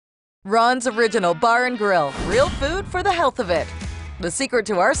Ron's Original Bar and Grill, real food for the health of it. The secret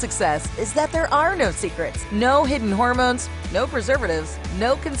to our success is that there are no secrets, no hidden hormones, no preservatives,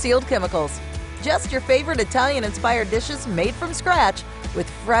 no concealed chemicals. Just your favorite Italian-inspired dishes made from scratch with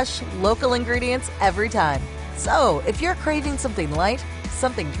fresh, local ingredients every time. So, if you're craving something light,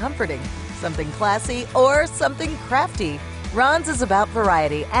 something comforting, something classy, or something crafty, Ron's is about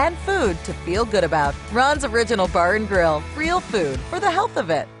variety and food to feel good about. Ron's Original Bar and Grill, real food for the health of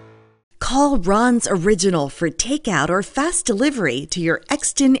it. Call Ron's Original for takeout or fast delivery to your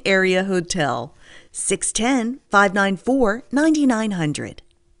Exton area hotel. 610-594-9900.